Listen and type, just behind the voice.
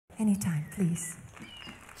Anytime, please.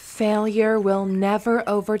 Failure will never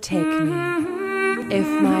overtake me if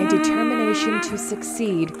my determination to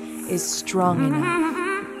succeed is strong enough.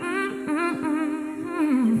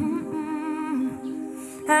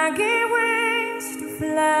 I get wings to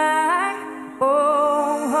fly.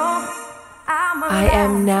 Oh, I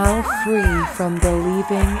am now free from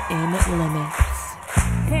believing in limits.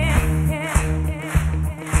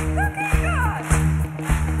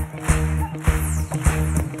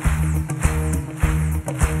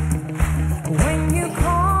 When you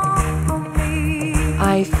call on me,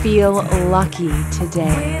 I feel lucky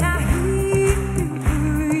today. when I hear you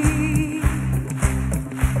breathe,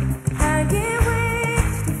 I get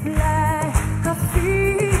wings to fly. I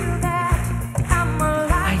feel that I'm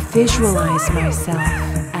alive. I visualize myself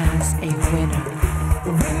as a winner.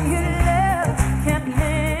 When your love can't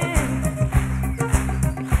mend,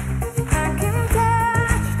 I can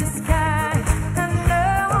touch the sky and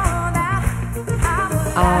know that I'm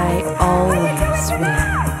alive. I always win.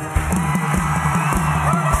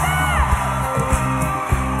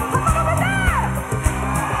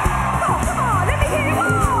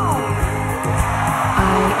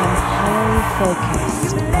 I am highly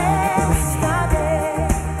focused on winning.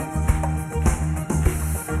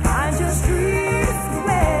 I just drift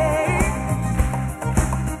away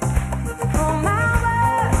on my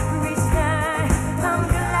worries night. I'm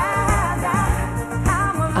glad that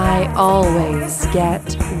I'm alive. I always get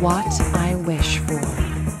what I wish for.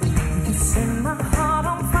 You set my heart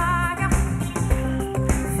on fire,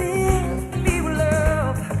 fill me with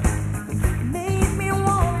love, made me a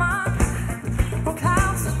woman on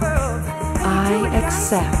clouds above. I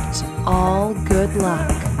accept all good luck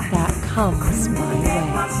that comes my Get way.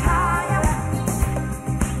 much higher,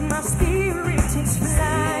 my spirit takes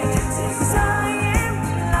flight, 'cause I am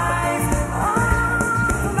alive. Oh,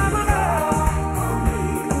 my love,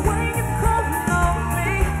 when you call on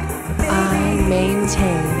me, I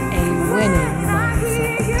maintain a winning I mindset.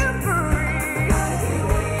 hear you breathe.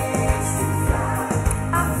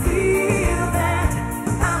 I feel that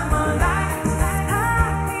I'm alive.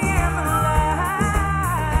 I am alive.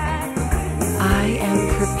 I am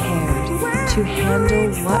prepared to handle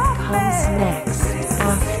what comes next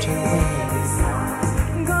after winning.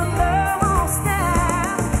 Gonna won't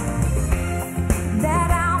stop. That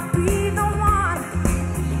I'll be the one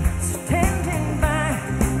standing by.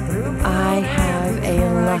 I have a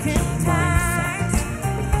lucky mindset.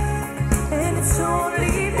 And it's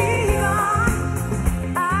only begun.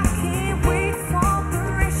 I can't wait for the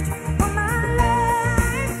rest of my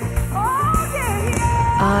life. Oh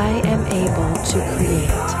yeah. I am able to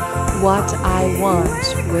create what I want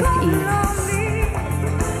with ease.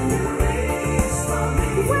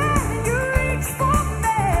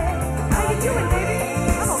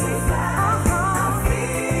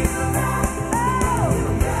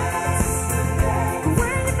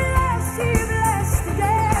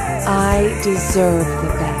 I deserve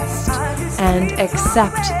the best and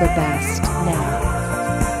accept the best now.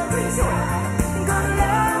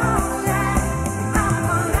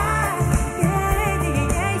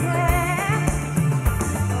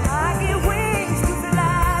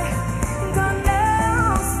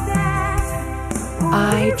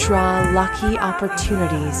 I draw lucky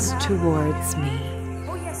opportunities towards me.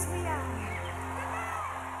 Oh, yes, we are.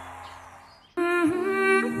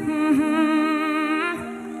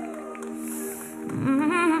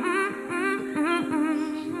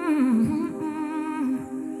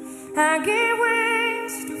 I get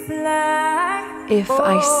wings to fly. If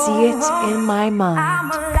I see it in my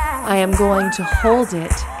mind, I am going to hold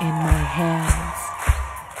it in my hands.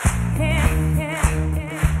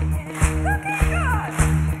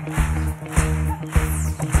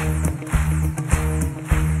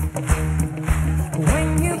 When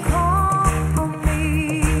you call on me,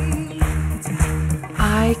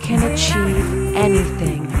 I can achieve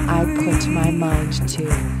anything I put my mind to.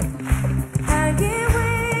 I get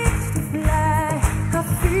wings to fly. I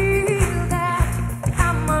feel that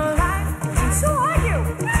I'm alive. And so are you.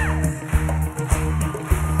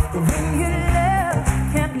 When your love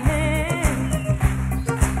can't mend,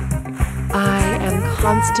 I am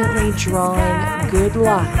constantly drawing good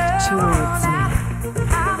luck towards me.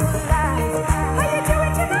 I'm alive. How you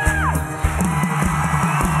doing tonight?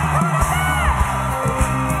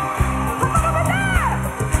 Come on over there.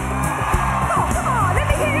 Come on, let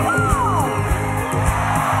me hear you all.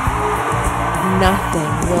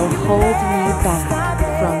 Nothing will hold me back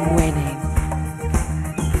from winning.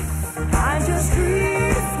 I just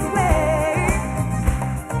drift away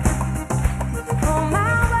on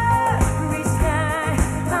my worries night.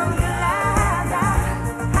 I'm glad that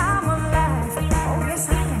I'm alive. Oh, yes,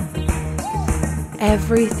 I am.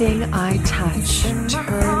 Everything I touch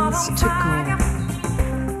turns to gold.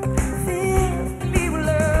 Fill me with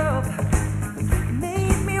love.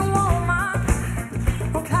 Make me a woman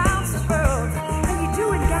on clouds above. How you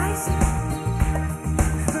doing, guys?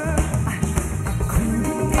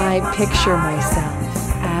 I picture myself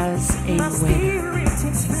as a winner.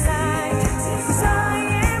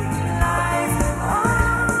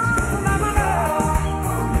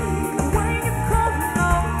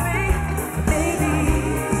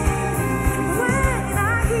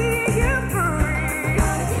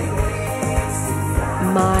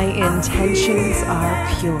 My intentions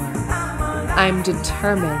are pure. I'm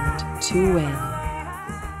determined to win.